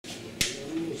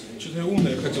Что-то я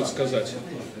умное хотел сказать.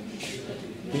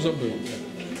 Ну, забыл.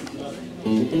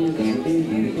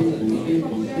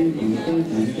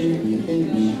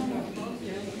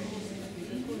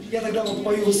 Я тогда вот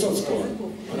пою Высоцкого.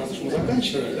 Раз уж мы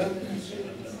заканчиваем, да?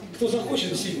 Кто захочет,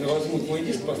 действительно возьмут мой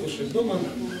диск, послушают дома.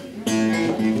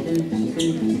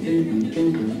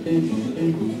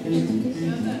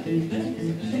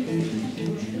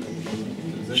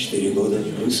 4 года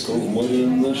рыскал в море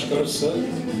наш корсар.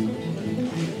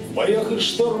 В боях и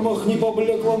штормах не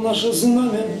поблекло наше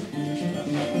знамя.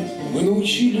 Мы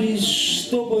научились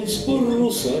штопать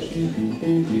паруса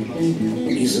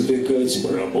и затыкать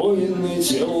пробоины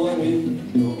телами.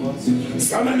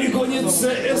 За нами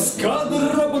гонится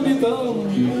эскадра по пятам.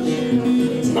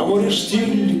 На море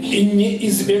штиль и не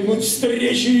избегнуть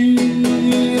встречи.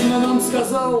 Но нам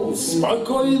сказал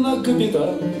спокойно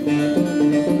капитан: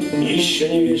 еще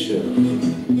не вечер,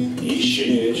 еще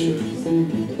не вечер.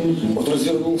 Вот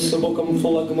развернулся боком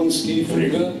флагманский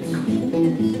фрегат,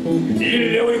 и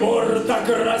левый борт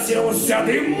окрасился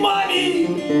дымами.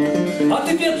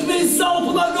 Ответный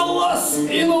залп на глаз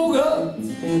и наугад.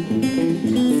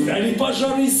 Вдали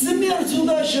пожар и смерть,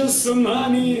 удача с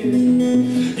нами.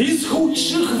 Из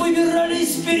худших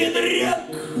выбирались перед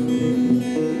рек,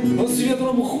 но с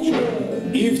ветром худо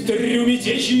и в трюме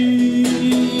течи.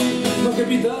 Но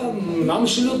капитан нам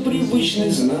шлет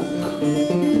привычный знак: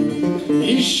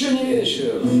 еще не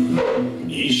вечер,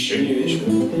 еще не вечер.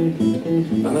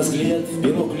 На нас глядят в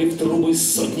бинокли в трубы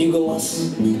сотни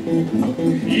глаз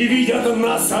и видят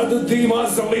нас от дыма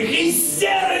злых и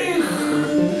серых.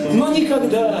 Но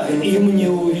никогда им не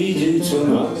увидеть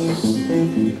нас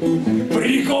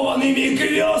прикованными к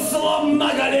веслам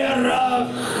на галерах.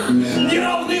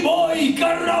 Неравный бой,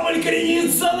 корабль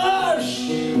кренится наш.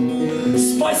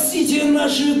 Спасите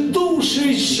наши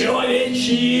души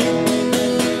человечьи.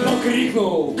 Но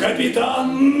крикнул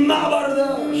капитан на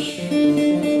абордаж: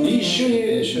 еще не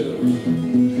вечер,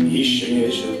 еще не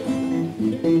вечер.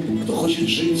 Кто хочет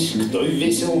жить, кто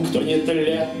весел, кто не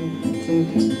тля,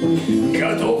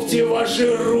 готовьте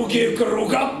ваши руки к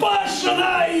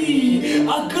рукопашной,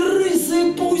 а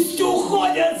крысы пусть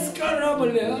уходят с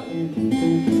корабля.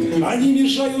 Они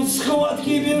мешают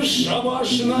схватке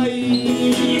бесшабашной.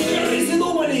 И крысы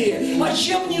думали, а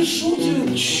чем не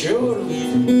шутит черт,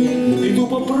 и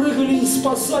тупо прыгали,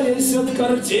 спасаясь от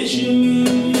картечи.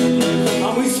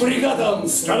 А мы с фрегатом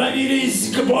становились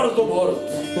к борту борт.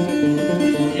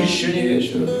 Еще не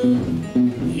вечер,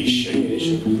 еще не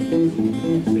вечер.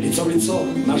 Лицо в лицо,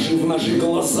 ножи в ножи,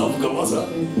 глаза в глаза,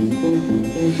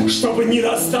 чтобы не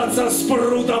достаться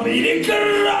спрутом или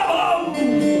крабом.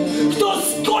 Кто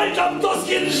с кольтом, кто с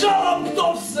кинжалом,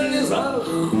 кто в слезах.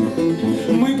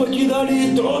 Мы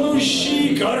покидали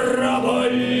тонущий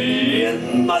корабль,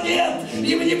 но нет,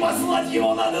 им не послать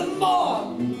его на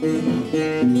дно.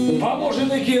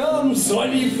 Поможет океан,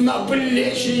 свалив на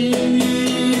плечи,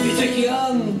 ведь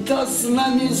океан-то с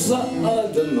нами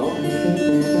заодно.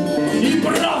 И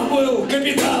прав был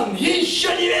капитан, еще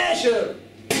не вечер.